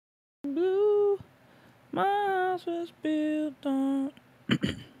My house was built on.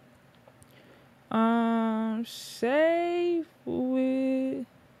 I'm safe with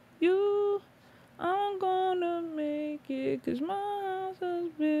you. I'm gonna make it, 'cause my house was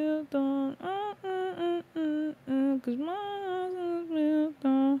built on. 'Cause my house was built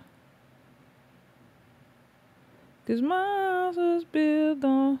on. 'Cause my house was built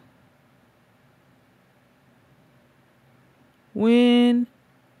on. Wind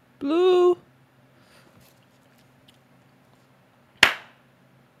blue.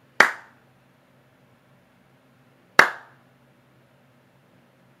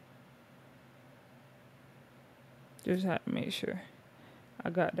 Just had to make sure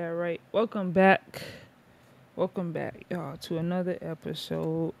I got that right. Welcome back. Welcome back, y'all, to another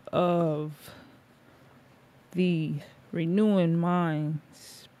episode of the Renewing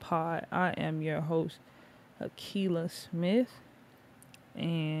Minds pod. I am your host, Akila Smith.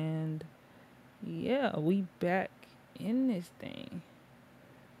 And yeah, we back in this thing.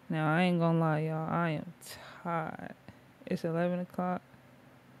 Now, I ain't gonna lie, y'all. I am tired. It's 11 o'clock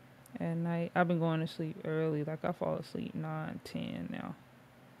at night. I've been going to sleep early. Like, I fall asleep 9, 10 now.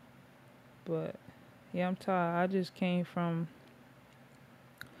 But yeah, I'm tired. I just came from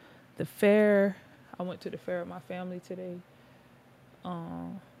the fair. I went to the fair with my family today.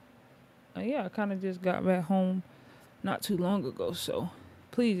 And yeah, I kind of just got back home not too long ago. So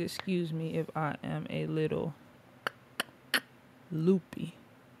please excuse me if I am a little loopy.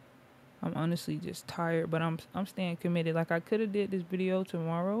 I'm honestly just tired, but I'm staying committed. Like, I could have did this video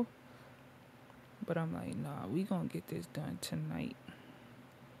tomorrow, but I'm like, nah, we gonna get this done tonight.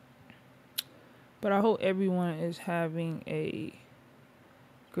 But I hope everyone is having a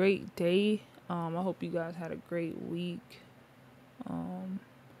great day. I hope you guys had a great week. I'm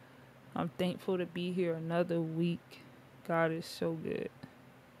thankful to be here another week. God is so good.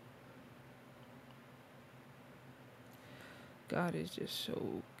 God is just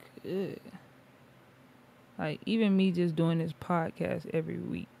so good. Like, even me just doing this podcast every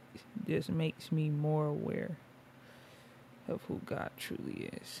week just makes me more aware of who God truly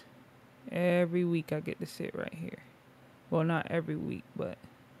is. Every week I get to sit right here. Well, not every week, but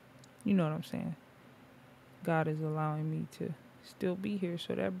you know what I'm saying. God is allowing me to still be here,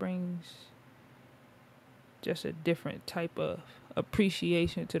 so that brings just a different type of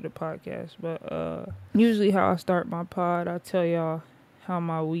appreciation to the podcast. But usually how I start my pod, I tell y'all how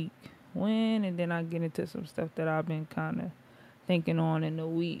my week went, and then I get into some stuff that I've been kind of thinking on in the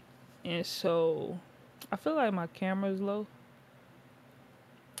week. And so I feel like my camera's low,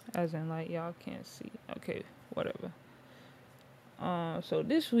 as in, like, y'all can't see. Okay, whatever. So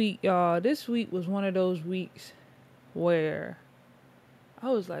this week, y'all, this week was one of those weeks where I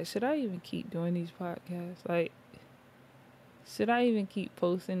was like, should I even keep doing these podcasts? Like, should I even keep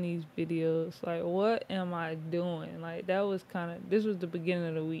posting these videos? Like, what am I doing? Like, this was the beginning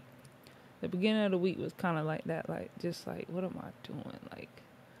of the week. The beginning of the week was kind of like that. Like, just like, what am I doing? Like,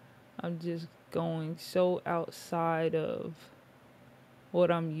 I'm just going so outside of what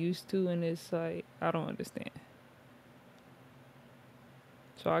I'm used to. And it's like, I don't understand.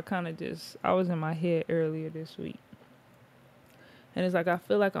 So I was in my head earlier this week. And it's like, I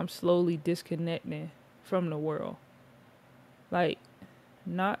feel like I'm slowly disconnecting from the world. Like,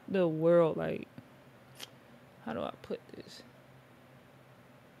 not the world, like, how do I put this?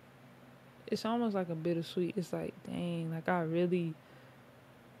 It's almost like a bittersweet. It's like, dang, like, I really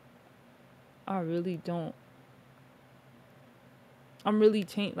don't.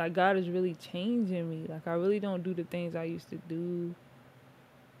 Like, God is really changing me. Like, I really don't do the things I used to do.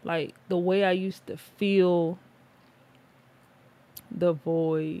 Like, the way I used to feel the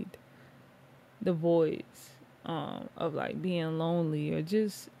voids, of, like, being lonely, or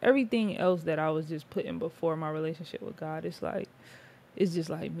just everything else that I was just putting before my relationship with God. It's just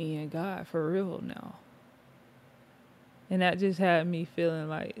like me and God for real now. And that just had me feeling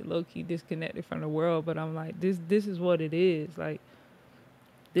like low-key disconnected from the world. But I'm like, this is what it is. Like,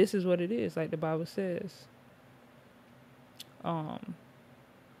 this is what it is. Like the Bible says.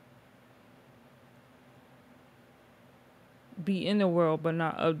 Be in the world, but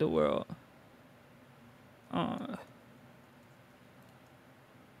not of the world.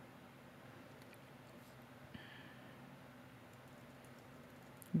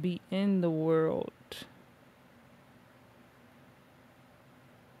 Be in the world,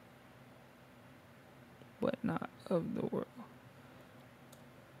 but not of the world.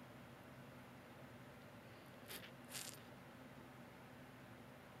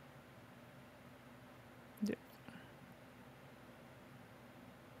 Yeah.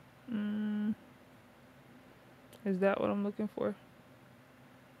 Is that what I'm looking for?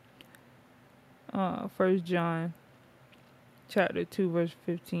 First John chapter 2 verse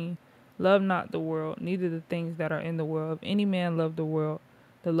 15. Love not the world, neither the things that are in the world. If any man love the world,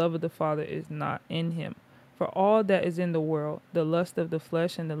 the love of the Father is not in him. For all that is in the world, the lust of the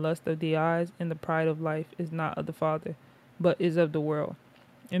flesh and the lust of the eyes and the pride of life is not of the Father, but is of the world.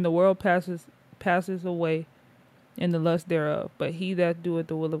 And the world passes away in the lust thereof, but he that doeth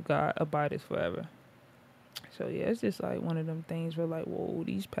the will of God abideth forever. So yeah, it's just like one of them things where like, whoa,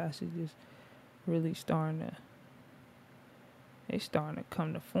 these passages really starting to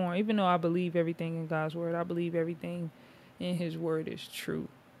come to form. Even though I believe everything in God's word, I believe everything in his word is true.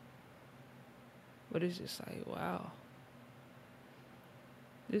 But it's just like, wow,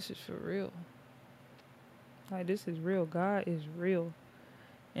 this is for real. Like, this is real. God is real.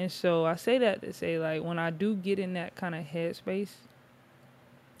 And so I say that to say, like, when I do get in that kind of headspace,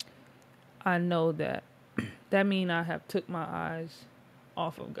 I know that means I have took my eyes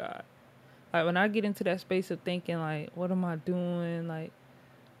off of God. Like, when I get into that space of thinking, like, what am I doing? Like,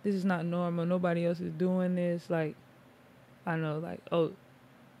 this is not normal. Nobody else is doing this. Like, I know, like, oh,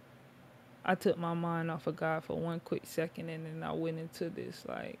 I took my mind off of God for one quick second, and then I went into this,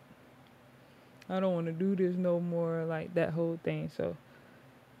 like, I don't want to do this no more, like, that whole thing. So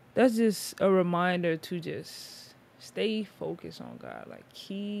that's just a reminder to just stay focused on God. Like,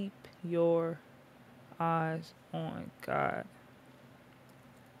 keep your eyes on God.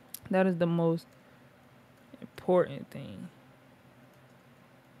 That is the most important thing.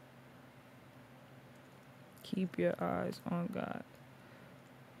 Keep your eyes on God.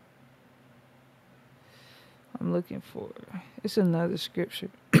 I'm looking for it's another scripture.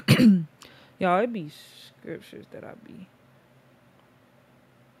 Y'all, it be scriptures that I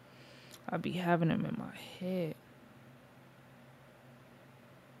be having them in my head.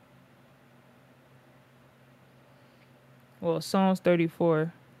 Well, Psalms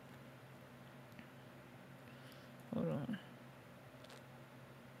 34. Hold on.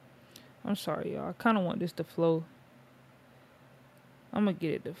 I'm sorry, y'all. I kind of want this to flow. I'm going to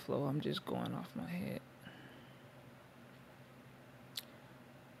get it to flow. I'm just going off my head.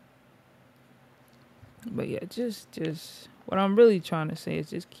 But yeah, just what I'm really trying to say is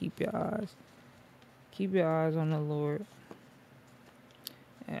just keep your eyes on the Lord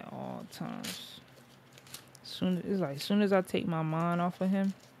at all times. Soon as I take my mind off of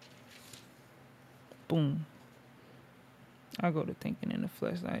him, boom, I go to thinking in the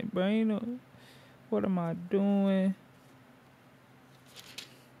flesh, like, bro, you know, what am I doing?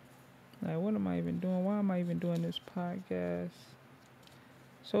 Like, what am I even doing? Why am I even doing this podcast?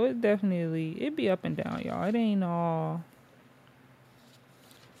 So it be up and down, y'all.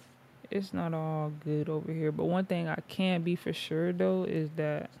 It's not all good over here. But one thing I can be for sure, though, is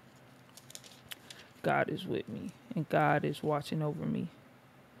that God is with me and God is watching over me.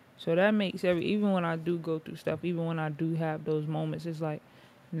 So that makes even when I do go through stuff, even when I do have those moments, it's like,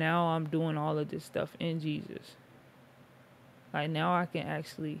 now I'm doing all of this stuff in Jesus. Like, now I can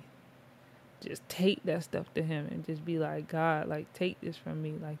actually just take that stuff to him and just be like, God, like, take this from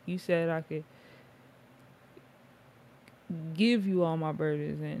me. Like, you said I could give you all my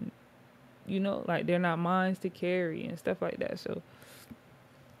burdens, and, you know, like, they're not mine to carry and stuff like that. So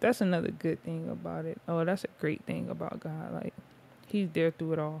that's another good thing about it. Oh, that's a great thing about God. Like, he's there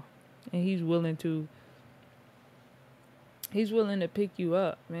through it all, and he's willing to pick you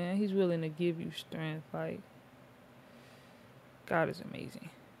up, man. He's willing to give you strength. Like, God is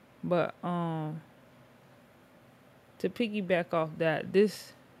amazing. But to piggyback off that,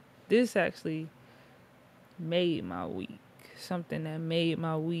 this actually made my week. Something that made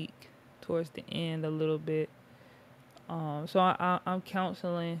my week towards the end a little bit. So I'm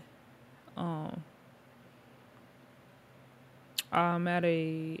counseling. I'm at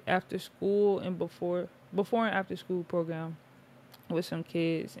a after school and before and after school program with some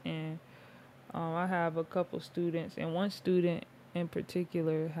kids, and I have a couple students, and one student in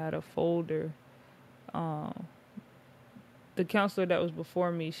particular had a folder. The counselor that was before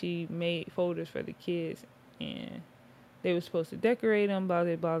me, she made folders for the kids, and they were supposed to decorate them, blah,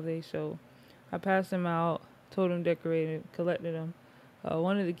 blah, blah. So I passed them out, told them decorate them, collected them.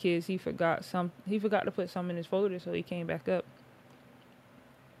 One of the kids, he forgot to put some in his folder, so he came back up.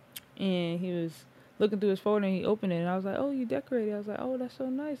 And he was looking through his folder, and he opened it, and I was like, oh, you decorated. I was like, oh, that's so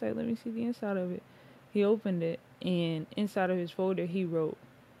nice. Like, let me see the inside of it. He opened it, and inside of his folder, he wrote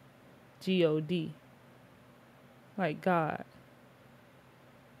G-O-D. Like, God.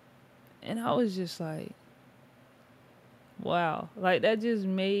 And I was just like, wow. Like, that just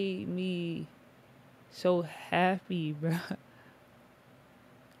made me so happy, bro.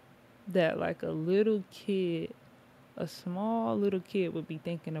 That, like, a little kid a small little kid would be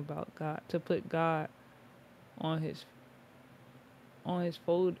thinking about God, to put God on his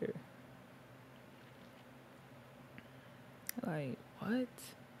folder. Like, what?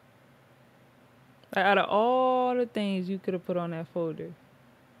 Like, out of all the things you could have put on that folder,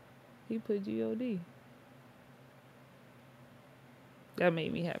 he put God. That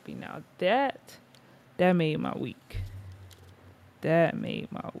made me happy. Now that made my week. That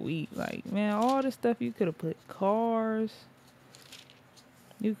made my week. Like, man, all the stuff you could have put, cars.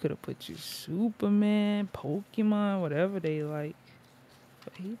 You could have put your Superman, Pokemon, whatever they like.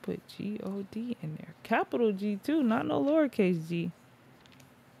 But he put God in there. Capital G too, not no lowercase g.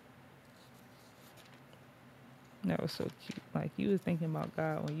 That was so cute. Like, you was thinking about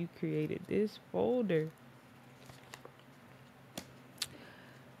God when you created this folder.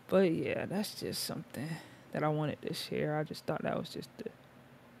 But yeah, that's just something that I wanted to share. I just thought that was just the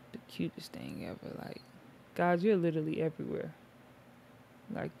cutest thing ever. Like, God, you're literally everywhere.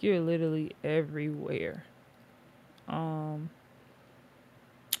 Like, you're literally everywhere.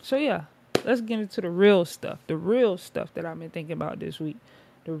 So yeah, let's get into the real stuff. The real stuff that I've been thinking about this week.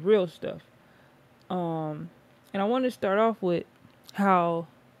 The real stuff. And I want to start off with how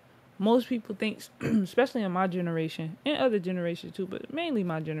most people think, especially in my generation and other generations too, but mainly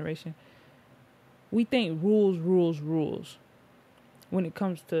my generation, we think rules when it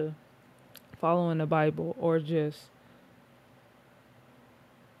comes to following the Bible or just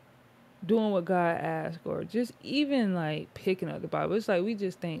doing what God asks, or just even like picking up the Bible. It's like we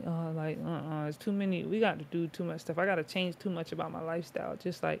just think, oh, like, it's too many. We got to do too much stuff. I got to change too much about my lifestyle.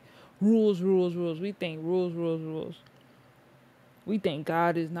 Just like rules. We think rules. We think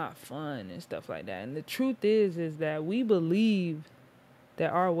God is not fun and stuff like that. And the truth is that we believe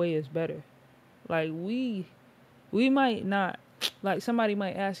that our way is better. Like, we might not, like, somebody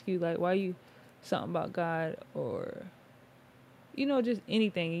might ask you, like, why you something about God, or just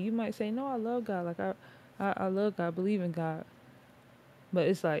anything, and you might say, no, I love God. Like, I love God, I believe in God. But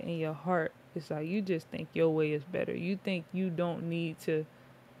it's like, in your heart, it's like you just think your way is better. You think you don't need to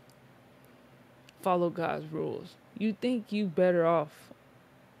follow God's rules. You think you better off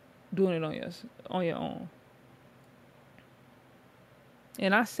doing it on your own.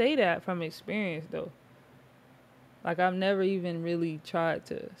 And I say that from experience, though. Like, I've never even really tried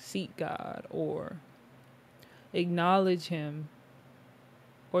to seek God or acknowledge him,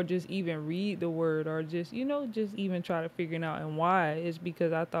 or just even read the word, or just even try to figure it out. And why is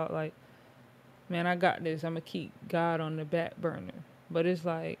because I thought, like, man, I got this. I'm going to keep God on the back burner. But it's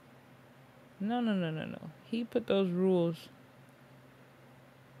like, no. He put those rules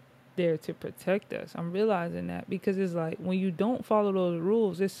there to protect us. I'm realizing that, because it's like, when you don't follow those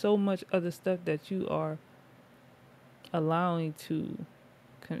rules, there's so much other stuff that you are allowing to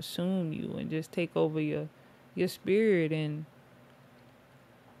consume you and just take over your spirit. And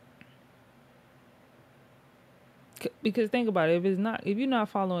because think about it, if you're not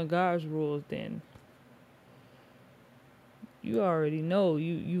following God's rules, then you already know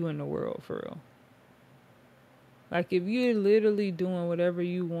you in the world for real. Like, if you're literally doing whatever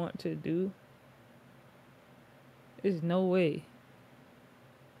you want to do, there's no way.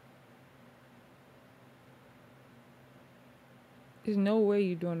 There's no way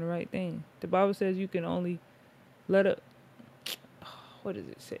you're doing the right thing. The Bible says you can only let a, what does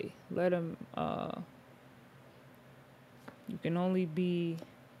it say? You can only be,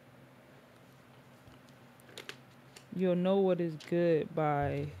 you'll know what is good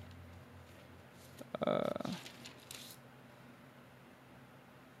by,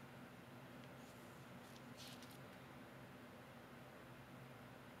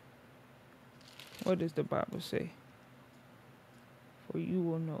 what does the Bible say? For you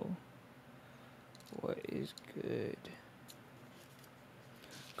will know what is good.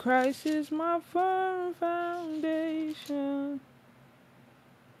 Christ is my firm foundation.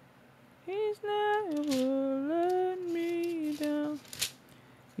 He's never let me down.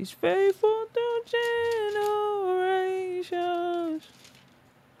 He's faithful through generations.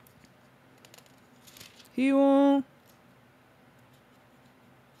 He won't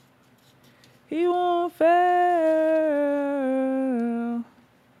fail.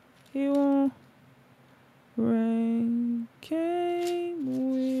 He won't. Rain came,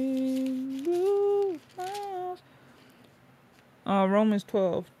 wind blew miles. Romans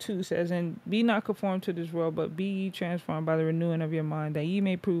 12:2 says, and be not conformed to this world, but be ye transformed by the renewing of your mind, that ye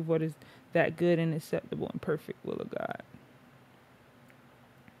may prove what is that good and acceptable and perfect will of God.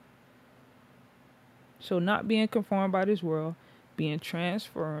 So not being conformed by this world, being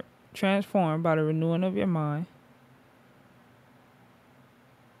transformed by the renewing of your mind,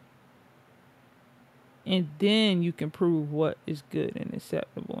 And then you can prove what is good and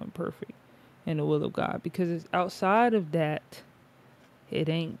acceptable and perfect in the will of God. Because it's outside of that, it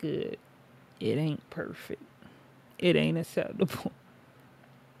ain't good. It ain't perfect. It ain't acceptable.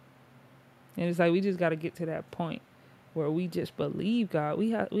 And it's like we just got to get to that point where we just believe God.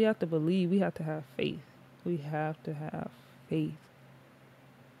 We have to believe. We have to have faith. We have to have faith.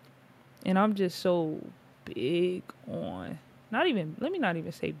 And I'm just so big on, let me not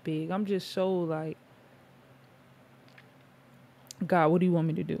even say big. I'm just so like, God, what do you want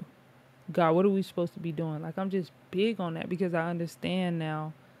me to do? God, what are we supposed to be doing? Like, I'm just big on that because I understand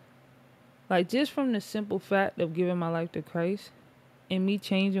now, like, just from the simple fact of giving my life to Christ and me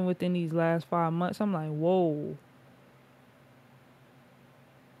changing within these last 5 months, I'm like, whoa.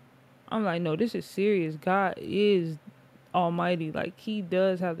 I'm like, no, this is serious. God is almighty. Like, he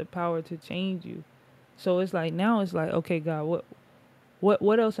does have the power to change you. So it's like, now it's like, okay, God,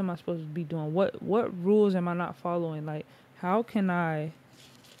 what else am I supposed to be doing? What rules am I not following? Like, how can I,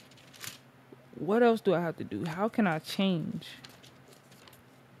 what else do I have to do? How can I change?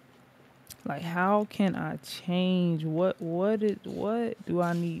 Like, how can I change? What do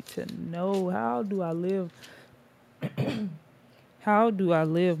I need to know? How do I live? How do I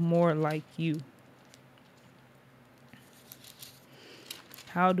live more like you?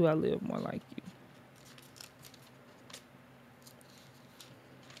 How do I live more like you?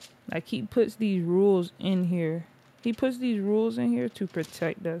 Like, he puts these rules in here. He puts these rules in here to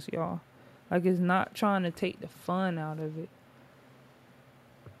protect us, y'all. Like, it's not trying to take the fun out of it.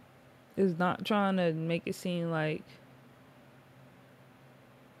 It's not trying to make it seem like,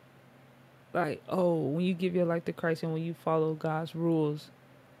 oh, when you give your life to Christ and when you follow God's rules,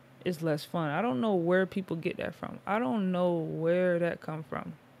 it's less fun. I don't know where people get that from. I don't know where that come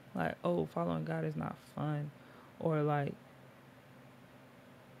from. Like, oh, following God is not fun. Or like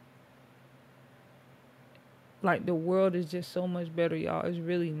the world is just so much better, y'all. It's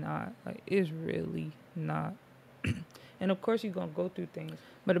really not. Like, it's really not. And of course you're going to go through things.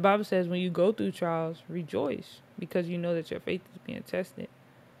 But the Bible says when you go through trials, rejoice because you know that your faith is being tested.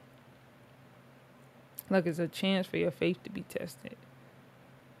 Like, it's a chance for your faith to be tested.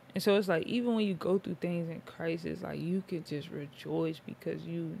 And so it's like, even when you go through things in Christ, it's like you could just rejoice because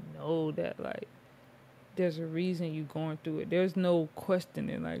you know that, like, there's a reason you're going through it. There's no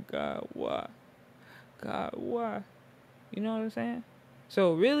questioning, like, God, why? God, why? You know what I'm saying?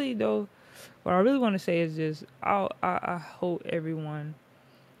 So really, though, what I really want to say is just, I hope everyone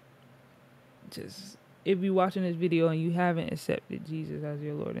just, if you're watching this video and you haven't accepted Jesus as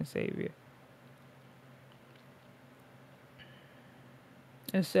your Lord and Savior,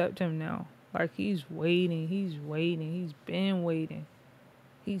 accept him now. Like, he's waiting. He's been waiting.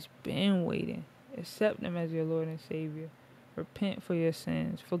 He's been waiting. Accept him as your Lord and Savior. Repent for your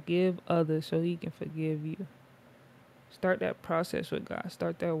sins. Forgive others so he can forgive you. Start that process with God.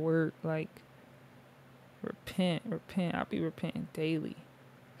 Start that work. Like, repent. I'll be repenting daily.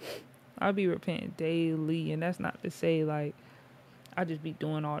 And that's not to say, like, I just be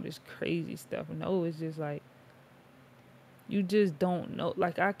doing all this crazy stuff. No, it's just like, you just don't know.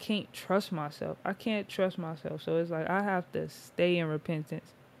 Like, I can't trust myself. So it's like, I have to stay in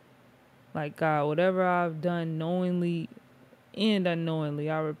repentance. Like, God, whatever I've done knowingly and unknowingly,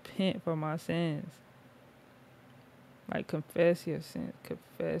 I repent for my sins. Like, confess your sins.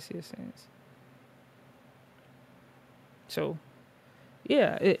 So,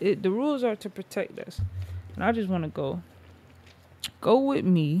 yeah, the rules are to protect us. And I just want to go with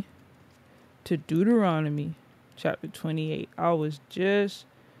me to Deuteronomy chapter 28. I was just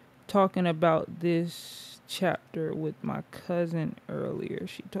talking about this chapter with my cousin earlier.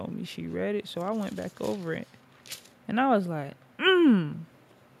 She told me she read it, so I went back over it. And I was like, I'm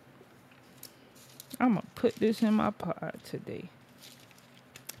going to put this in my pod today.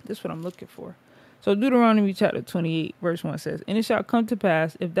 This is what I'm looking for. So Deuteronomy chapter 28, verse 1 says, And it shall come to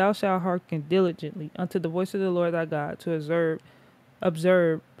pass, if thou shalt hearken diligently unto the voice of the Lord thy God, to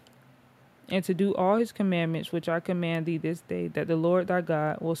observe, and to do all his commandments which I command thee this day, that the Lord thy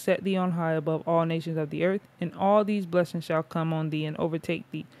God will set thee on high above all nations of the earth, and all these blessings shall come on thee and overtake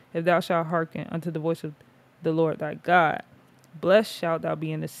thee, if thou shalt hearken unto the voice of the Lord thy God. Blessed shalt thou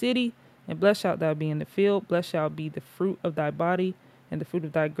be in the city, and blessed shalt thou be in the field. Blessed shall be the fruit of thy body, and the fruit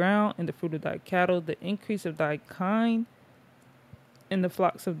of thy ground, and the fruit of thy cattle, the increase of thy kind, and the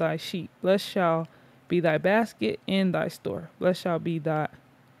flocks of thy sheep. Blessed shall be thy basket and thy store. Blessed shall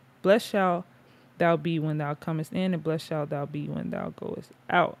thou be when thou comest in, and blessed shalt thou be when thou goest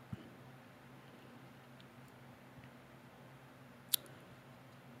out.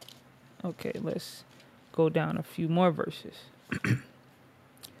 Okay, let's go down a few more verses.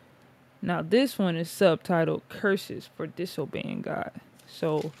 Now, this one is subtitled Curses for Disobeying God.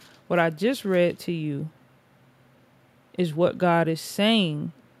 So, what I just read to you is what God is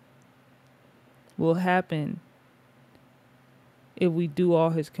saying will happen if we do all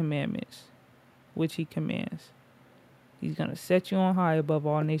his commandments, which he commands. He's going to set you on high above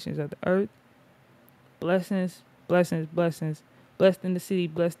all nations of the earth. Blessings, blessings, blessings. Blessed in the city,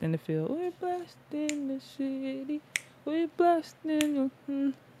 blessed in the field. We're blessed in the city. We're blessed in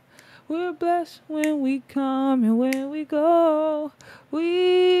the... We're blessed when we come and when we go.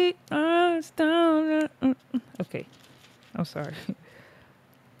 We are down. Okay, I'm sorry.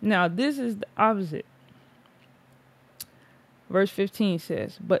 Now, this is the opposite. Verse 15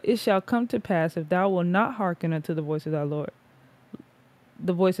 says, But it shall come to pass, if thou wilt not hearken unto the voice of thy Lord,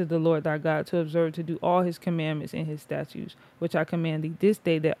 the voice of the Lord thy God, to observe to do all his commandments and his statutes, which I command thee this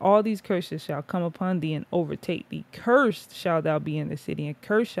day, that all these curses shall come upon thee and overtake thee. Cursed shalt thou be in the city, and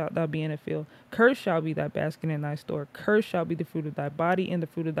cursed shalt thou be in the field. Cursed shall be thy basket and thy store. Cursed shall be the fruit of thy body and the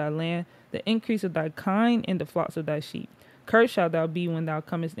fruit of thy land, the increase of thy kind and the flocks of thy sheep. Cursed shalt thou be when thou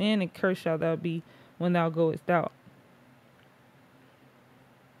comest in, and cursed shalt thou be when thou goest out.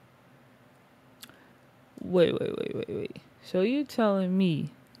 Wait. So you telling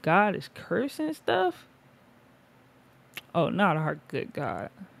me God is cursing stuff? Oh, not our good God.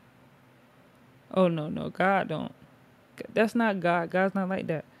 Oh, no. God don't. That's not God. God's not like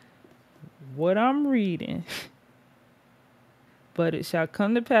that. What I'm reading. But it shall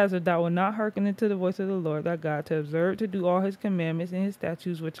come to pass, if thou wilt not hearken unto the voice of the Lord thy God, to observe to do all his commandments and his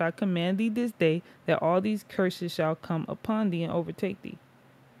statutes, which I command thee this day, that all these curses shall come upon thee and overtake thee.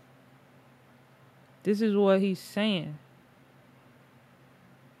 This is what he's saying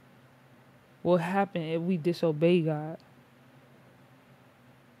will happen if we disobey God.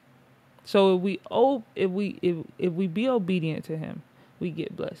 So if we be obedient to him, we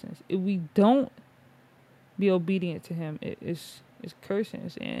get blessings. If we don't be obedient to him, it's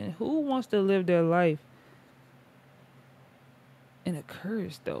cursings. And who wants to live their life in a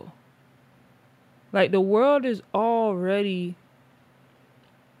curse though? Like, the world is already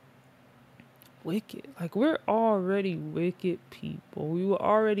wicked. Like, we're already wicked people. We were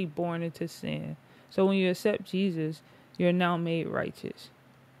already born into sin. So when you accept Jesus, you're now made righteous.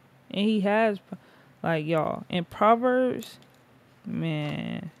 And he has, like, y'all, in Proverbs,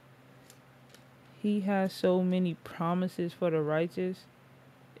 man, he has so many promises for the righteous.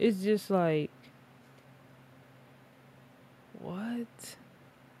 It's just like, what?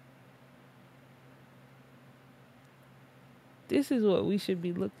 This is what we should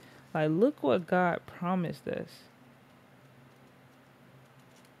be look what God promised us.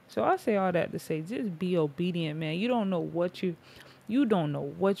 So I say all that to say, just be obedient, man. You don't know what you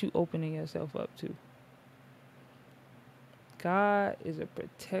opening yourself up to. God is a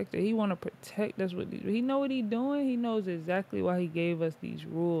protector. He want to protect us with these. He know what he doing. He knows exactly why he gave us these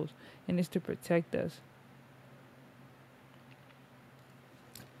rules, and it's to protect us.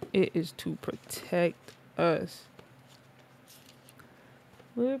 It is to protect us.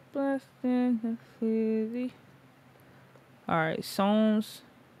 We're blessed in the city. All right, Psalms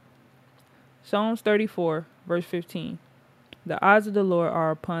 34, verse 15. The eyes of the Lord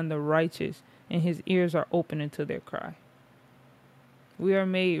are upon the righteous, and his ears are open unto their cry. We are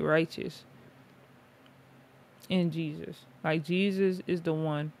made righteous in Jesus. Like, Jesus is the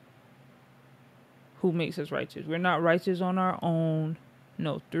one who makes us righteous. We're not righteous on our own.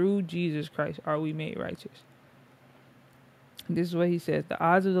 No, through Jesus Christ are we made righteous. This is what he says. The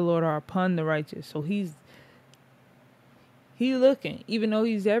eyes of the Lord are upon the righteous. So he's looking. Even though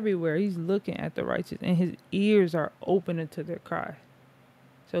he's everywhere, he's looking at the righteous. And his ears are open unto their cry.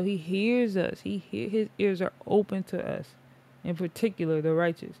 So he hears us. His ears are open to us. In particular, the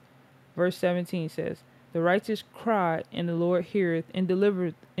righteous. Verse 17 says, The righteous cry, and the Lord heareth, and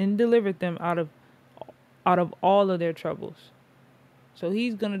delivereth them out of all of their troubles. So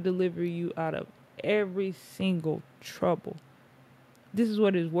he's going to deliver you out of every single trouble. This is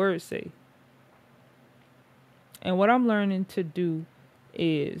what his words say. And what I'm learning to do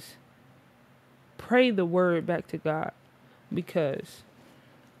is pray the word back to God, because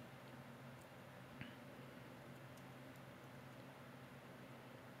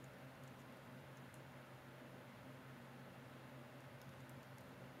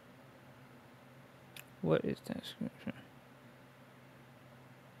what is that scripture?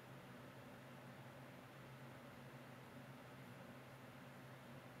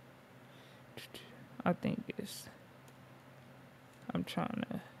 I think I'm trying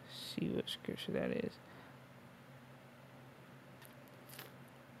to see what scripture that is.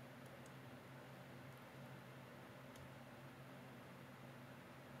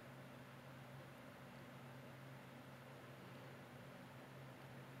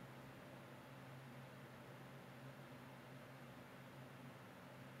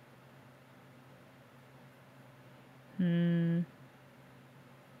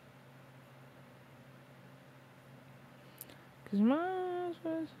 Cause mine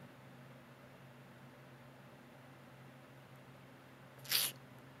was.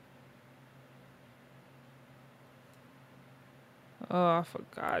 Oh, I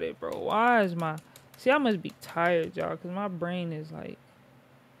forgot it, bro. Why is my? See, I must be tired, y'all, cause my brain is like,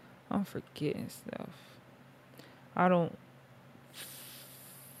 I'm forgetting stuff. I don't.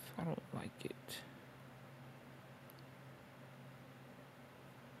 I don't like it.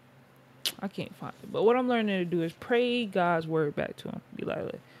 I can't find it. But what I'm learning to do is pray God's word back to him. Be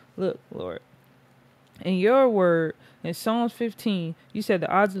like, look, Lord, in your word, in Psalms 15, you said the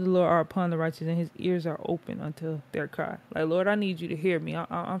odds of the Lord are upon the righteous and his ears are open until their cry. Like, Lord, I need you to hear me.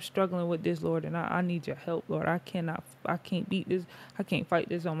 I'm struggling with this, Lord, and I need your help, Lord. I can't beat this. I can't fight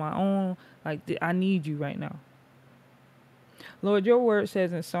this on my own. Like, I need you right now. Lord, your word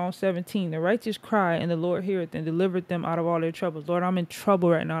says in Psalm 17, the righteous cry and the Lord heareth and delivereth them out of all their troubles. Lord, I'm in trouble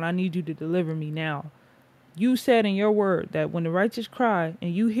right now and I need you to deliver me now. You said in your word that when the righteous cry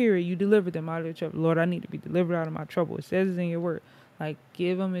and you hear it, you deliver them out of their trouble. Lord, I need to be delivered out of my trouble. It says it in your word. Like,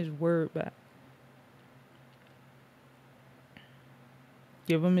 give him his word back.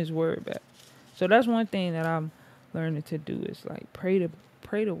 Give him his word back. So that's one thing that I'm learning to do is like pray the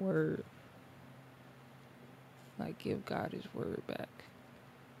word. Like, give God his word back.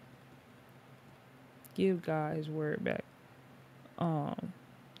 Give God his word back. And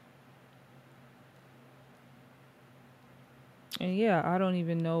yeah, I don't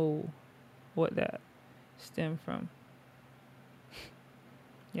even know what that stemmed from.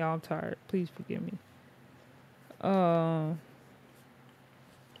 Y'all, I'm tired. Please forgive me.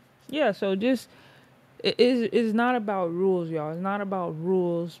 Yeah, so just it's not about rules, y'all. It's not about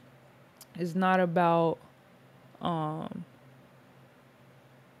rules. It's not about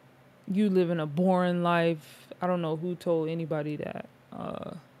you living a boring life. I don't know who told anybody that.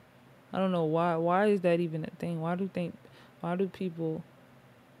 I don't know why is that even a thing? Why do people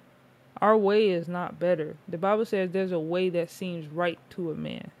our way is not better. The Bible says there's a way that seems right to a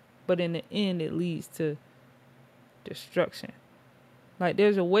man, but in the end it leads to destruction. Like,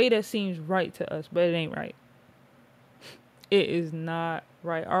 there's a way that seems right to us, but it ain't right. It is not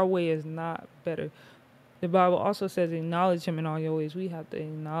right. Our way is not better. The Bible also says acknowledge him in all your ways. We have to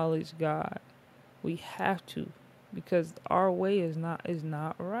acknowledge God. We have to, because our way is not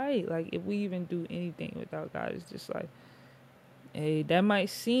right. Like, if we even do anything without God, it's just like, hey, that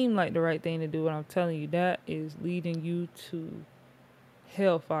might seem like the right thing to do, but I'm telling you, that is leading you to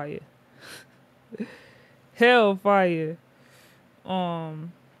hellfire. Hellfire.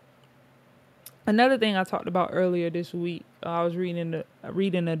 Another thing I talked about earlier this week, I was reading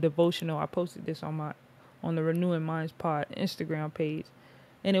a devotional. I posted this on the Renewing Minds Pod Instagram page,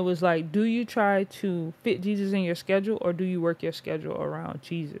 and it was like, do you try to fit Jesus in your schedule, or do you work your schedule around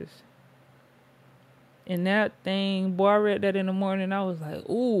Jesus? And that thing, boy, I read that in the morning. I was like,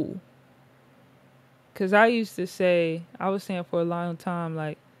 ooh, because I was saying for a long time,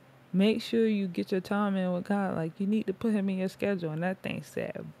 like, make sure you get your time in with God. Like, you need to put him in your schedule. And that thing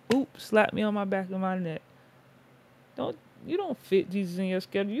said, boop, slapped me on my back of my neck. You don't fit Jesus in your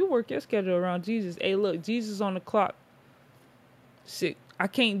schedule. You work your schedule around Jesus. Hey, look, Jesus on the clock. Sick. I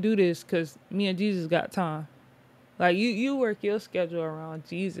can't do this because me and Jesus got time. Like, you work your schedule around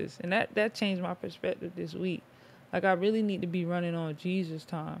Jesus. And that changed my perspective this week. Like, I really need to be running on Jesus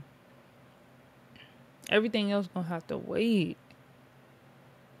time. Everything else gonna have to wait.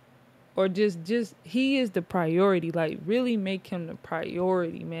 Or just he is the priority. Like, really make him the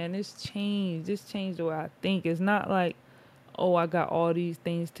priority, man. This changed the way I think. It's not like, oh, I got all these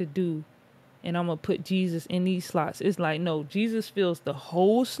things to do and I'm gonna put Jesus in these slots. It's like, no, Jesus fills the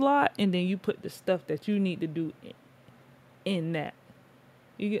whole slot, and then you put the stuff that you need to do in that.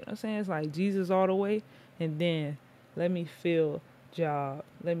 You get what I'm saying? It's like Jesus all the way, and then let me fill job,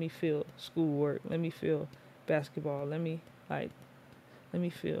 let me fill schoolwork, let me fill basketball, let me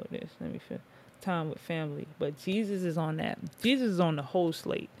feel this. Let me feel time with family. But Jesus is on that. Jesus is on the whole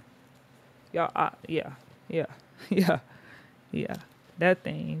slate. Y'all, yeah. That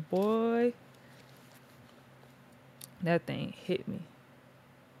thing, boy. That thing hit me.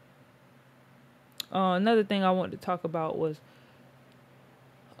 Another thing I wanted to talk about was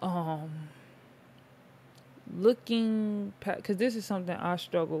looking past, because this is something I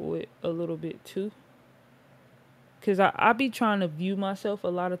struggle with a little bit too. Because I be trying to view myself a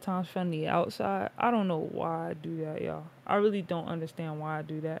lot of times from the outside. I don't know why I do that, y'all. I really don't understand why I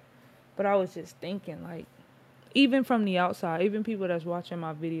do that. But I was just thinking, like, even from the outside, even people that's watching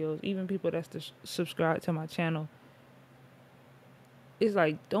my videos, even people that's subscribed to my channel, it's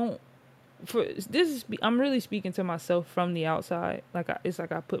like, don't I'm really speaking to myself from the outside. It's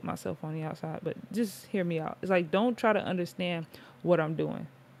like I put myself on the outside, but just hear me out. It's like, don't try to understand what I'm doing.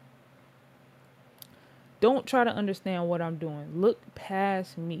 Don't try to understand what I'm doing. Look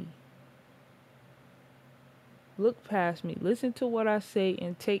past me. Look past me. Listen to what I say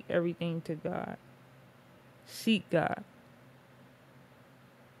and take everything to God. Seek God.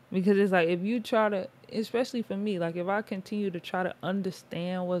 Because it's like, if you try to, especially for me, like if I continue to try to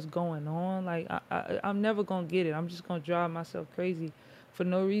understand what's going on, like I'm never going to get it. I'm just going to drive myself crazy for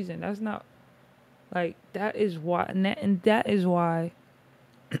no reason. That's not, like, that is why, and that is why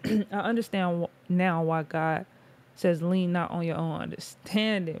I understand now why God says lean not on your own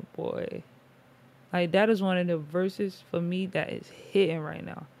understanding, boy. Like, that is one of the verses for me that is hitting right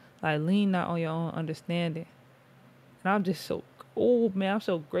now. Like, lean not on your own understanding. And I'm just so, oh man, I'm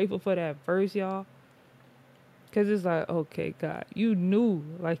so grateful for that verse, y'all. Because it's like, okay, God, you knew,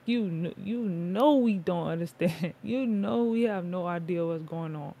 like, you know we don't understand. You know we have no idea what's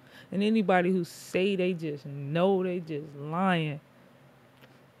going on. And anybody who say they just know, they just lying.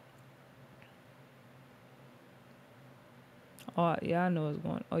 Oh, yeah, I know what's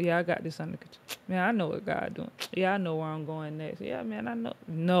going on. Oh, yeah, I got this under control. Man, I know what God doing. Yeah, I know where I'm going next. Yeah, man, I know.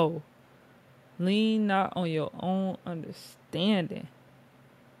 No. Lean not on your own understanding.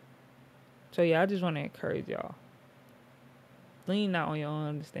 So, yeah, I just want to encourage y'all. Lean not on your own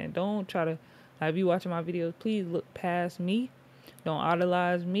understanding. Don't try to, like, if you watching my videos, please look past me. Don't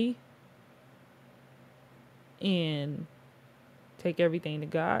idolize me. And take everything to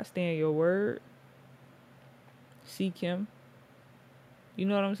God. Stay in your word. Seek Him. You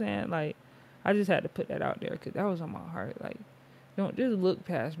know what I'm saying? Like, I just had to put that out there because that was on my heart. Like, don't just look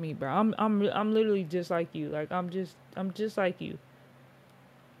past me, bro. I'm literally just like you. Like, I'm just like you.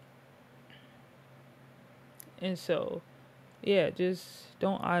 And so, yeah, just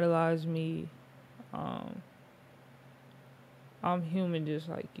don't idolize me. I'm human just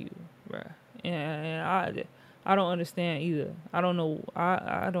like you, bro. And I don't understand either. I don't know.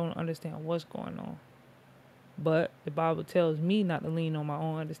 I don't understand what's going on. But the Bible tells me not to lean on my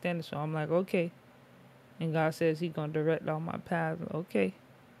own understanding. So I'm like, okay. And God says He's going to direct all my paths. Okay.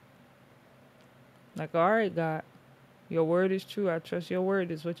 Like, all right, God. Your word is true. I trust your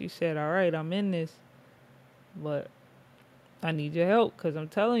word. Is what you said. All right, I'm in this. But I need your help, because I'm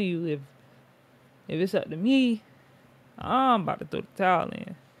telling you, if it's up to me, I'm about to throw the towel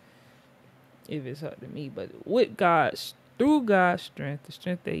in. If it's up to me. But with God's, through God's strength, the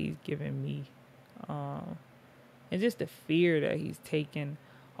strength that He's given me, and just the fear that He's taken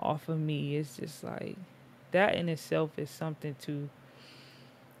off of me, it's just like, that in itself is something to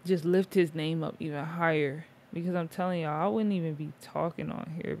just lift His name up even higher. Because I'm telling y'all, I wouldn't even be talking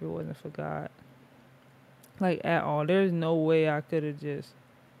on here if it wasn't for God. Like, at all. There's no way I could have just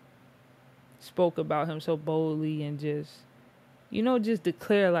spoke about Him so boldly and just, just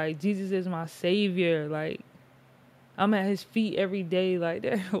declare, like, Jesus is my Savior. Like, I'm at His feet every day. Like,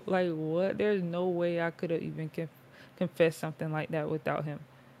 like, what? There's no way I could have even confessed something like that without Him.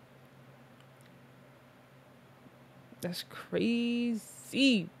 That's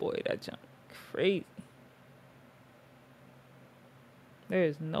crazy, boy. That junk crazy. There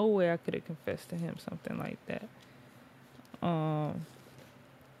is no way I could have confessed to Him something like that.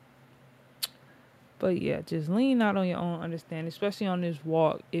 But yeah, just lean out on your own understanding, especially on this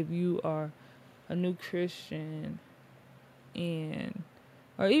walk. If you are a new Christian,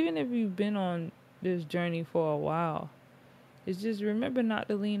 or even if you've been on this journey for a while, it's just remember not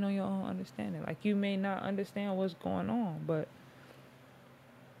to lean on your own understanding. Like, you may not understand what's going on, but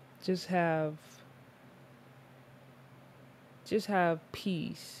just have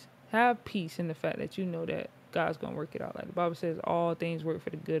peace. Have peace in the fact that you know that God's gonna work it out. Like the Bible says, all things work for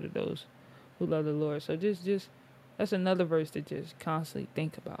the good of those who love the Lord. So just that's another verse to just constantly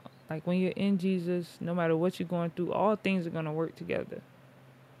think about. Like, when you're in Jesus, no matter what you're going through, all things are gonna work together.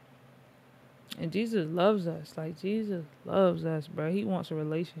 And Jesus loves us. Like, Jesus loves us, bro. He wants a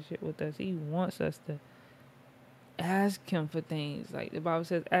relationship with us. He wants us to ask Him for things. Like the Bible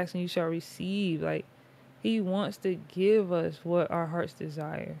says, ask and you shall receive. Like, He wants to give us what our hearts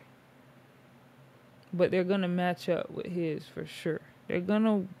desire. But they're going to match up with His for sure. They're going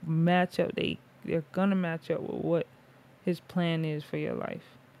to match up. They're going to match up with what His plan is for your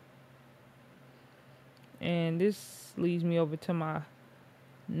life. And this leads me over to my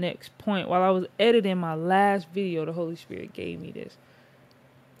next point. While I was editing my last video, the Holy Spirit gave me this.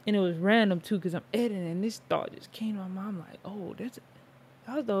 And it was random too, because I'm editing and this thought just came to my mind. I'm like, oh, that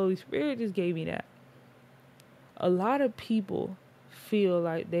was the Holy Spirit just gave me that. A lot of people feel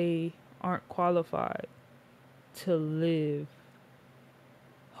like they aren't qualified to live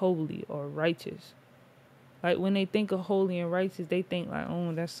holy or righteous. Like when they think of holy and righteous, they think like,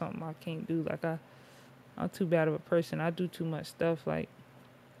 oh, that's something I can't do. Like I'm too bad of a person. I do too much stuff. Like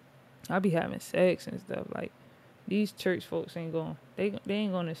I be having sex and stuff. Like these church folks ain't going. They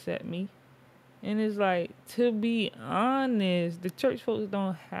ain't gonna accept me. And it's like, to be honest, the church folks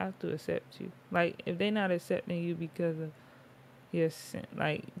don't have to accept you. Like if they not accepting you because of your sin,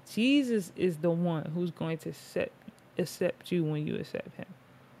 like Jesus is the one who's going to accept you when you accept him.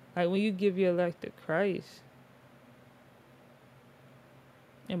 Like when you give your life to Christ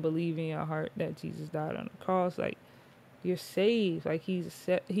and believe in your heart that Jesus died on the cross, like you're saved. Like he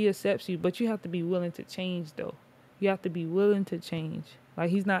accepts you, but you have to be willing to change though. You have to be willing to change. Like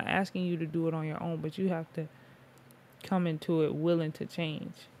he's not asking you to do it on your own, but you have to come into it willing to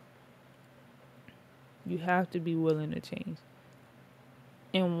change. You have to be willing to change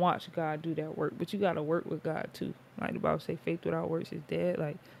and watch God do that work. But you got to work with God too. Like the Bible say, faith without works is dead.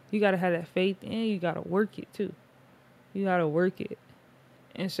 Like you got to have that faith and you got to work it too. You got to work it.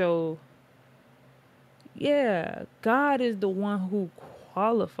 And so, yeah, God is the one who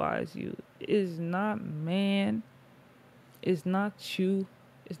qualifies you. It's not man. It's not you.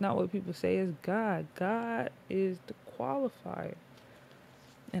 It's not what people say. It's God. God is the qualifier.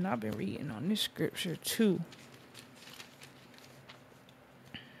 And I've been reading on this scripture too.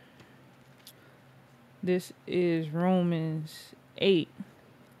 This is Romans 8,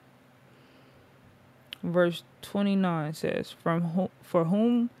 verse 29 says, for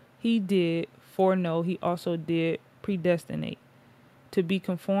whom he did foreknow, he also did predestinate to be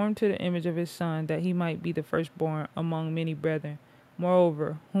conformed to the image of his Son, that he might be the firstborn among many brethren.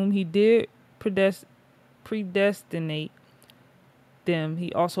 Moreover, whom he did predestinate, them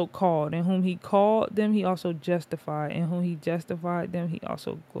he also called, and whom he called, them he also justified, and whom he justified, them he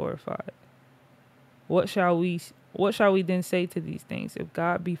also glorified. What shall we then say to these things? If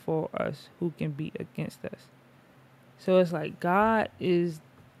God be for us, who can be against us? So it's like God is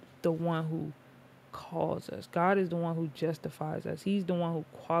the one who calls us. God is the one who justifies us. He's the one who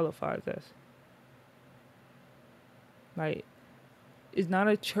qualifies us. Like, it's not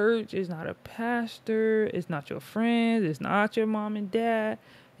a church, it's not a pastor, it's not your friends, it's not your mom and dad,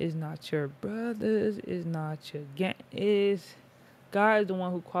 it's not your brothers, it's not your gang. It's God is the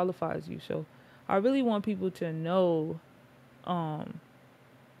one who qualifies you. So I really want people to know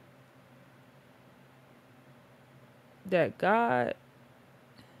that God,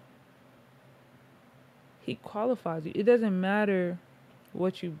 he qualifies you. It doesn't matter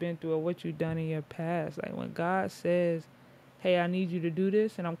what you've been through or what you've done in your past. Like when God says, hey, I need you to do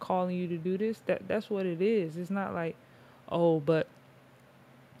this and I'm calling you to do this, that's what it is. It's not like, oh, but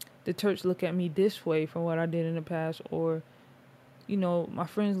the church look at me this way from what I did in the past, or you know, my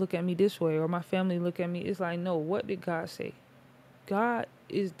friends look at me this way, or my family look at me. It's like, no, what did God say? God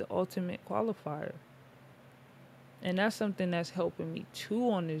is the ultimate qualifier. And that's something that's helping me too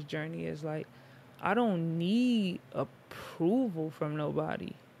on this journey, is like, I don't need approval from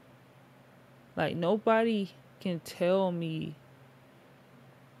nobody. Like nobody can tell me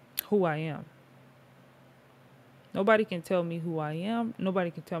who I am. Nobody can tell me who I am.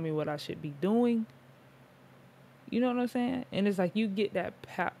 Nobody can tell me what I should be doing. You know what I'm saying? And it's like you get that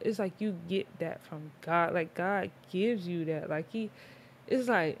it's like you get that from God. Like God gives you that. Like it's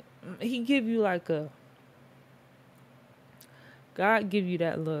like he give you like God give you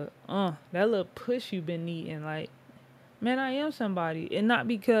that little push you've been needing. Like, man, I am somebody. And not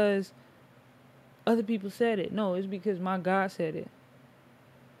because other people said it. No, it's because my God said it.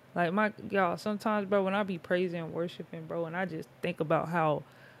 Like y'all, sometimes, bro, when I be praising and worshiping, bro, and I just think about how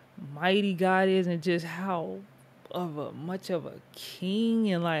mighty God is and just how much of a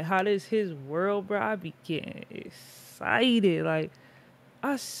king and like how this his world, bro, I be getting excited. Like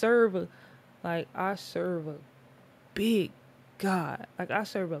I serve a big God. Like I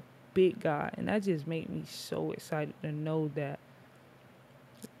serve a big God, and that just made me so excited to know that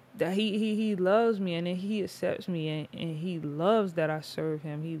he loves me, and he accepts me, and he loves that I serve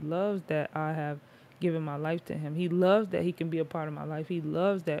him. He loves that I have given my life to him. He loves that he can be a part of my life. He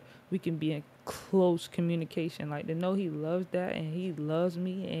loves that we can be in close communication. Like to know he loves that, and he loves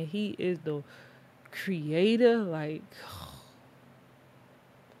me, and he is the creator. Like,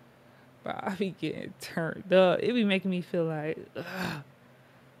 bro, I be getting turned up. It be making me feel like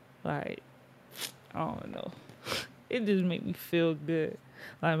I don't know. It just make me feel good.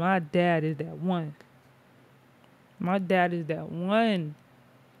 Like my dad is that one. My dad is that one.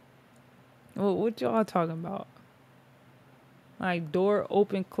 What y'all talking about? Like door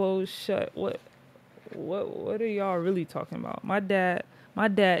open, close, shut. What are y'all really talking about? My dad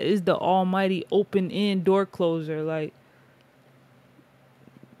is the almighty open end door closer. Like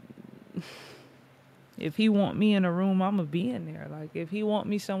If he want me in a room, I'm going to be in there. Like, if he want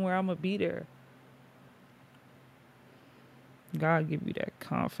me somewhere, I'm going to be there. God give you that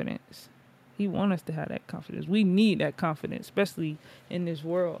confidence. He want us to have that confidence. We need that confidence, especially in this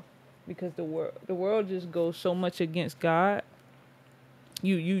world, because the world just goes so much against God.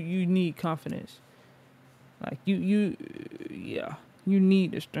 You need confidence. Like yeah, you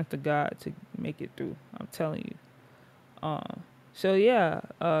need the strength of God to make it through. I'm telling you. So yeah,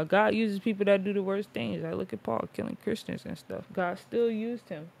 God uses people that do the worst things. I look at Paul killing Christians and stuff. God still used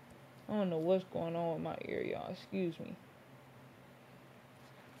him. I don't know what's going on with my ear, y'all. Excuse me.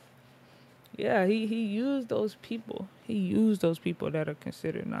 Yeah, he used those people. He used those people that are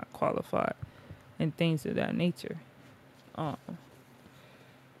considered not qualified and things of that nature. Um,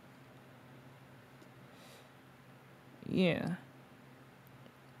 yeah.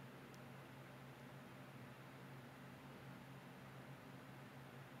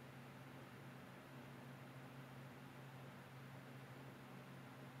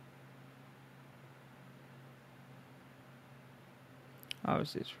 I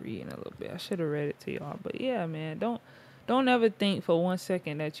was just reading a little bit. I should have read it to y'all. But yeah, man, don't ever think for 1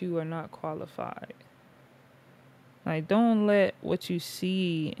 second that you are not qualified. Like, don't let what you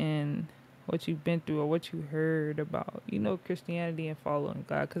see and what you've been through or what you heard about, Christianity and following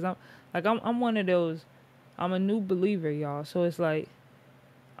God. Cause I'm one of those. I'm a new believer, y'all. So it's like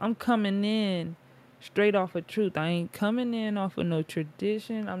I'm coming in straight off of truth. I ain't coming in off of no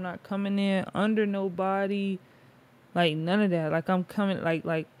tradition. I'm not coming in under nobody. Like none of that. Like I'm coming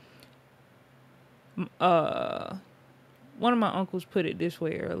uh one of my uncles put it this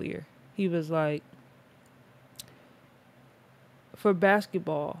way earlier. He was like, for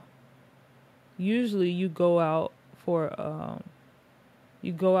basketball, usually you go out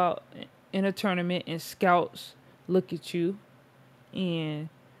in a tournament and scouts look at you and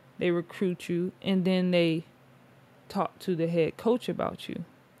they recruit you and then they talk to the head coach about you.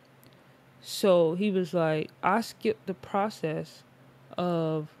 So he was like, I skipped the process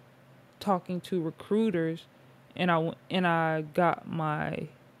of talking to recruiters and I got my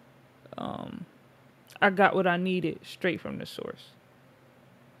I got what I needed straight from the source.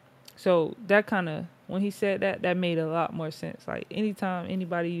 So that kind of, when he said that, that made a lot more sense. Like anytime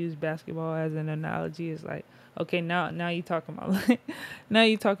anybody use basketball as an analogy, it's like, okay, now you talking about now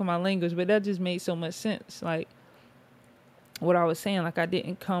you talking about language, but that just made so much sense. Like what I was saying, like I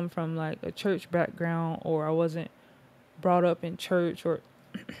didn't come from like a church background, or I wasn't brought up in church or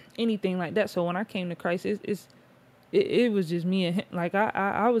anything like that. So when I came to Christ, it was just me and him. Like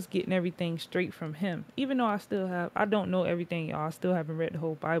I was getting everything straight from him. Even though I don't know everything, y'all. I still haven't read the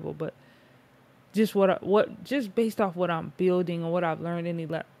whole Bible, but just just based off what I'm building and what I've learned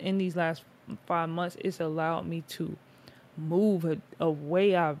in these last 5 months, it's allowed me to move a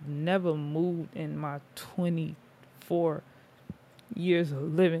way I've never moved in my 24 years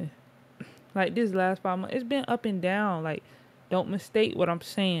of living. Like this last 5 months, it's been up and down. Like, don't mistake what I'm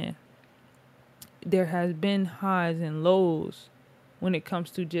saying. There has been highs and lows when it comes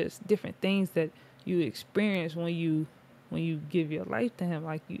to just different things that you experience when you give your life to him.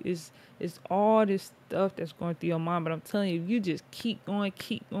 Like it's all this stuff that's going through your mind, but I'm telling you, if you just keep going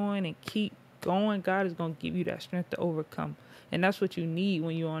and keep going, God is going to give you that strength to overcome. And that's what you need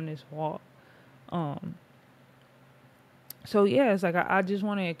when you're on this walk. So yeah, it's like I just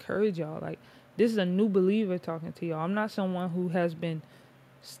want to encourage y'all. Like, this is a new believer talking to y'all. I'm not someone who has been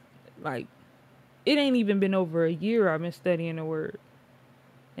like, it ain't even been over a year I've been studying the word.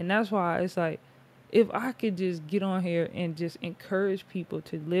 And that's why it's like, if I could just get on here and just encourage people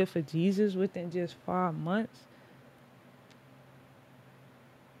to live for Jesus within just 5 months,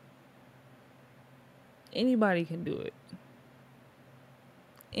 anybody can do it.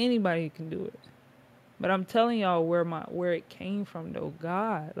 Anybody can do it. But I'm telling y'all where it came from though.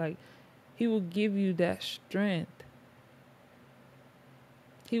 God, like, he will give you that strength.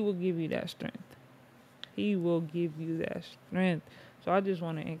 He will give you that strength. He will give you that strength. So I just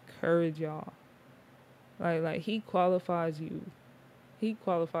want to encourage y'all. Like he qualifies you. He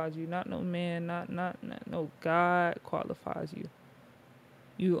qualifies you. Not no man, not no God qualifies you.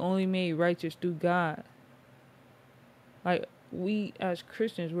 You only made righteous through God. Like, we as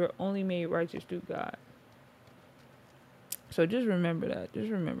Christians, we're only made righteous through God. So just remember that.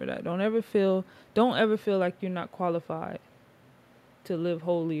 Just remember that. Don't ever feel like you're not qualified to live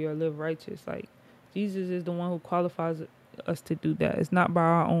holy or live righteous. Like, Jesus is the one who qualifies us to do that. It's not by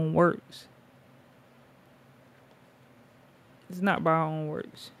our own works. It's not by our own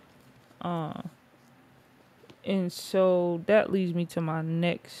works. And so that leads me to my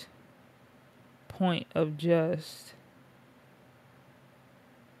next point of just,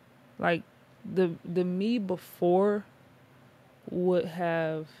 like, the me before would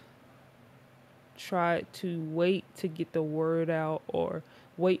have tried to wait to get the word out, or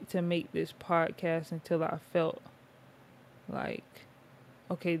wait to make this podcast until I felt like,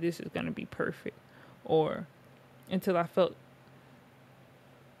 okay, this is going to be perfect, or until I felt,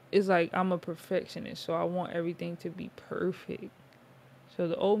 it's like I'm a perfectionist, so I want everything to be perfect. So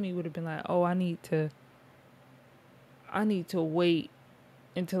the old me would have been like, oh, I need to wait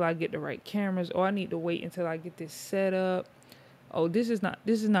until I get the right cameras, or I need to wait until I get this set up. Oh, this is not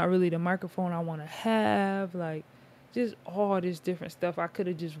really the microphone I want to have. Like, just all this different stuff. I could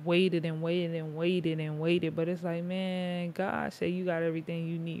have just waited and waited and waited and waited, but it's like, man, God said you got everything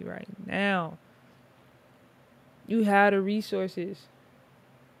you need right now. You have the resources.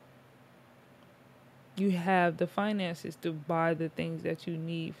 You have the finances to buy the things that you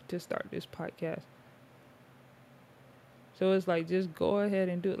need to start this podcast. So it's like, just go ahead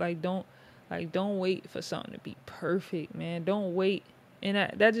and do it. Don't wait for something to be perfect, man. Don't wait. And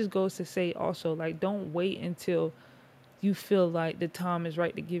that just goes to say also, like, don't wait until you feel like the time is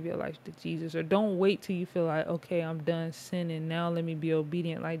right to give your life to Jesus. Or don't wait till you feel like, okay, I'm done sinning, now let me be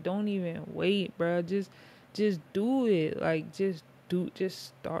obedient. Like, don't even wait, bro. Just do it. Like, just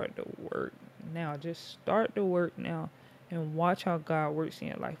start the work now. Just start the work now. And watch how God works in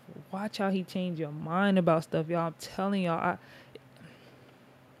your life. Watch how he changed your mind about stuff, y'all. I'm telling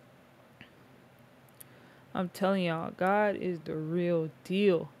y'all, God is the real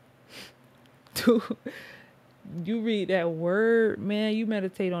deal. Dude, you read that word, man. You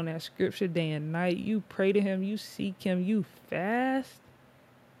meditate on that scripture day and night. You pray to him. You seek him. You fast.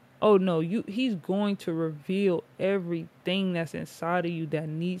 Oh no, he's going to reveal everything that's inside of you that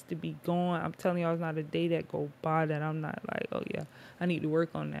needs to be gone. I'm telling y'all, it's not a day that go by that I'm not like, oh yeah, I need to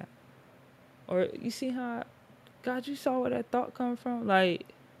work on that. Or you see how, God, you saw where that thought come from? Like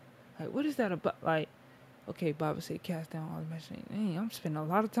what is that about? Like, okay, Bible said cast down all imaginations. Dang, I'm spending a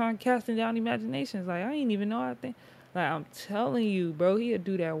lot of time casting down imaginations. Like, I ain't even know how to think. Like, I'm telling you, bro, he'll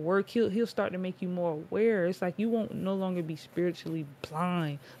do that work. He'll start to make you more aware. It's like you won't no longer be spiritually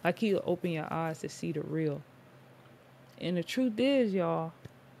blind. Like, he'll open your eyes to see the real. And the truth is, y'all,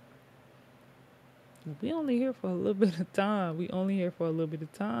 we only here for a little bit of time. We only here for a little bit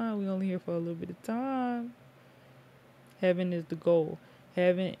of time. Heaven is the goal.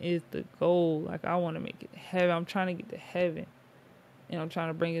 Heaven is the goal. Like, I want to make it heaven. I'm trying to get to heaven. And I'm trying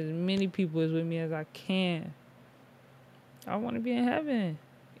to bring as many people as with me as I can. I want to be in heaven.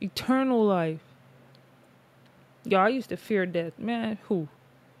 Eternal life. Y'all, I used to fear death. Man, who?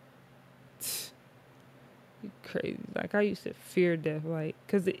 You crazy. Like, I used to fear death. Like,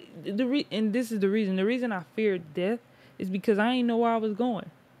 because and this is the reason. The reason I feared death is because I didn't know where I was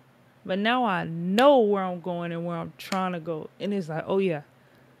going. But now I know where I'm going and where I'm trying to go. And it's like, oh yeah,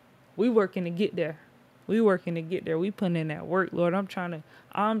 we working to get there. We putting in that work, Lord. I'm trying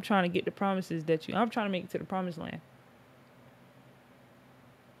to get the promises I'm trying to make it to the promised land.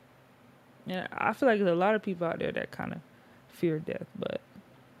 And I feel like there's a lot of people out there that kind of fear death. But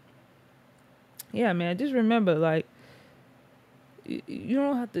yeah, man, just remember, like, you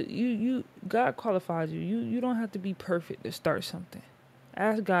don't have to, God qualifies you. You don't have to be perfect to start something.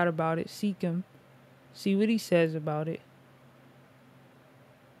 Ask God about it. Seek him. See what he says about it.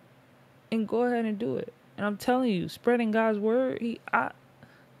 And go ahead and do it. And I'm telling you, spreading God's word, he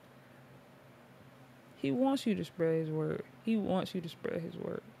wants you to spread his word. He wants you to spread his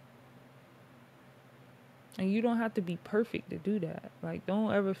word. And you don't have to be perfect to do that. Like,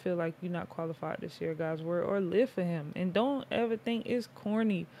 don't ever feel like you're not qualified to share God's word or live for him. And don't ever think it's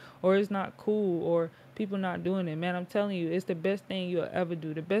corny or it's not cool or people not doing it. Man, I'm telling you, it's the best thing you'll ever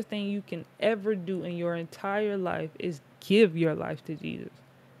do. The best thing you can ever do in your entire life is give your life to Jesus.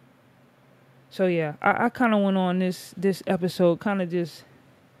 So yeah, I kind of went on this episode kind of just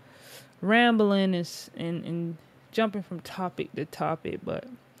rambling and jumping from topic to topic, but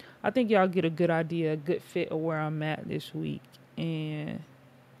I think y'all get a good idea, a good fit of where I'm at this week. And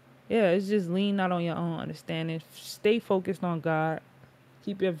yeah, it's just lean not on your own understanding. Stay focused on God.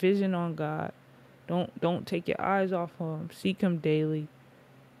 Keep your vision on God. Don't take your eyes off him. Seek him daily.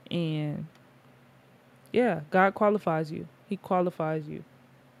 And yeah, God qualifies you. He qualifies you.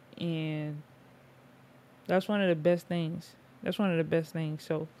 And that's one of the best things.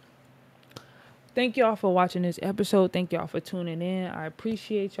 So thank y'all for watching this episode. Thank y'all for tuning in. I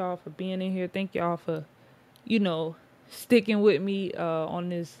appreciate y'all for being in here. Thank y'all for, sticking with me on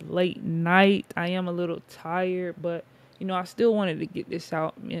this late night. I am a little tired, but, I still wanted to get this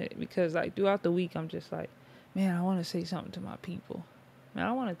out because, like, throughout the week, I'm just like, man, I want to say something to my people. Man,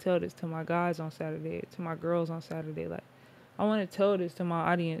 I want to tell this to my guys on Saturday, to my girls on Saturday. Like, I want to tell this to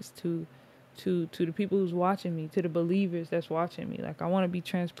my audience, to to the people who's watching me, to the believers that's watching me. Like, I want to be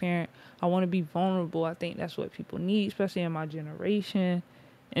transparent. I want to be vulnerable. I think that's what people need, especially in my generation.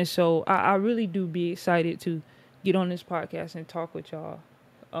 And so I really do be excited to get on this podcast and talk with y'all.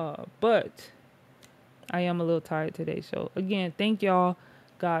 But I am a little tired today. So again, thank y'all.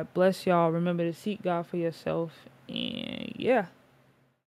 God bless y'all. Remember to seek God for yourself. And yeah.